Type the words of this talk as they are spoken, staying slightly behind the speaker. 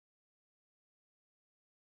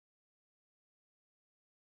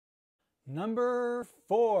Number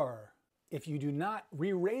 4, if you do not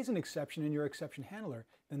re-raise an exception in your exception handler,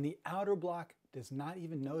 then the outer block does not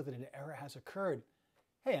even know that an error has occurred.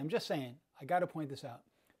 Hey, I'm just saying, I got to point this out.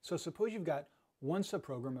 So suppose you've got one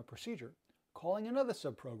subprogram, a procedure, calling another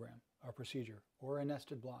subprogram, a procedure, or a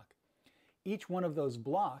nested block. Each one of those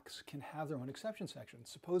blocks can have their own exception section.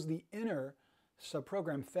 Suppose the inner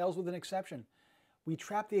subprogram fails with an exception. We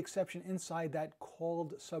trap the exception inside that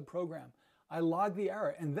called subprogram. I log the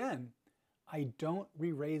error, and then I don't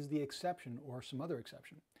re-raise the exception or some other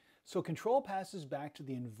exception. So control passes back to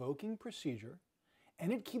the invoking procedure,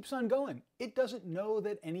 and it keeps on going. It doesn't know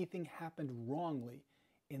that anything happened wrongly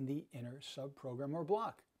in the inner subprogram or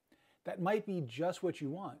block. That might be just what you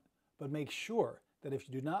want, but make sure that if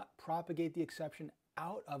you do not propagate the exception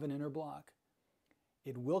out of an inner block,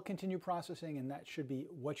 it will continue processing, and that should be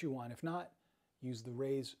what you want. If not, use the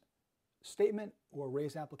raise statement or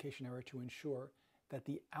raise application error to ensure that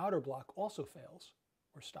the outer block also fails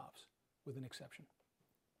or stops with an exception.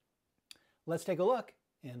 Let's take a look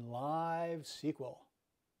in live SQL.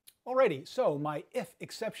 Alrighty, so my if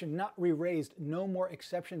exception not re-raised, no more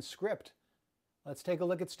exception script. Let's take a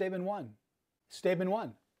look at statement 1. Statement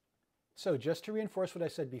 1. So just to reinforce what I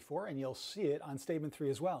said before, and you'll see it on statement 3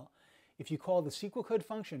 as well, if you call the SQLCODE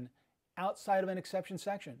function outside of an exception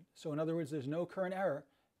section, so in other words, there's no current error,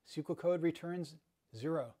 SQLCODE returns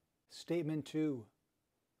 0. Statement 2.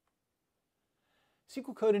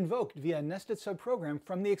 SQLCODE invoked via a nested subprogram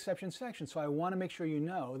from the exception section. So I want to make sure you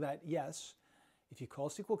know that yes, if you call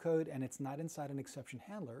SQLCODE and it's not inside an exception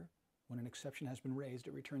handler, when an exception has been raised,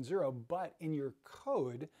 it returns 0. But in your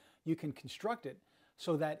code, you can construct it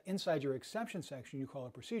so that inside your exception section, you call a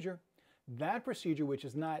procedure. That procedure, which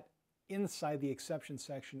is not inside the exception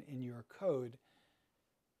section in your code,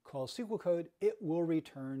 calls SQLCODE. It will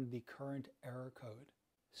return the current error code.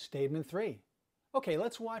 Statement 3. Okay,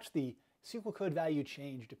 let's watch the SQLCODE value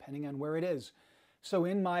change depending on where it is. So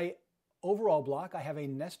in my overall block, I have a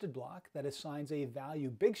nested block that assigns a value,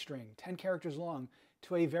 big string, 10 characters long,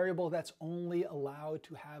 to a variable that's only allowed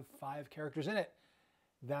to have 5 characters in it.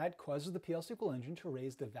 That causes the PL SQL engine to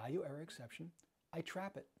raise the value error exception. I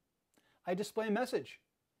trap it. I display a message,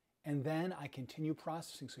 and then I continue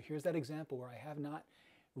processing. So here's that example where I have not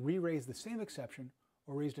re-raised the same exception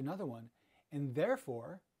or raised another one, and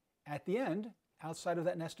therefore, at the end, outside of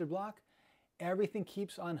that nested block, everything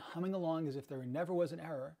keeps on humming along as if there never was an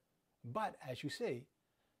error. But as you see,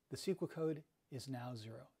 the SQLCODE is now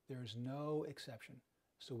 0. There is no exception.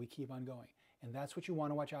 So we keep on going. And that's what you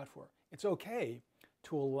want to watch out for. It's okay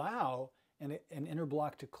to allow an inner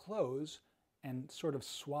block to close and sort of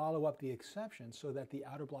swallow up the exception so that the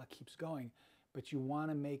outer block keeps going. But you want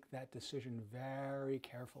to make that decision very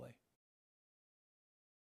carefully.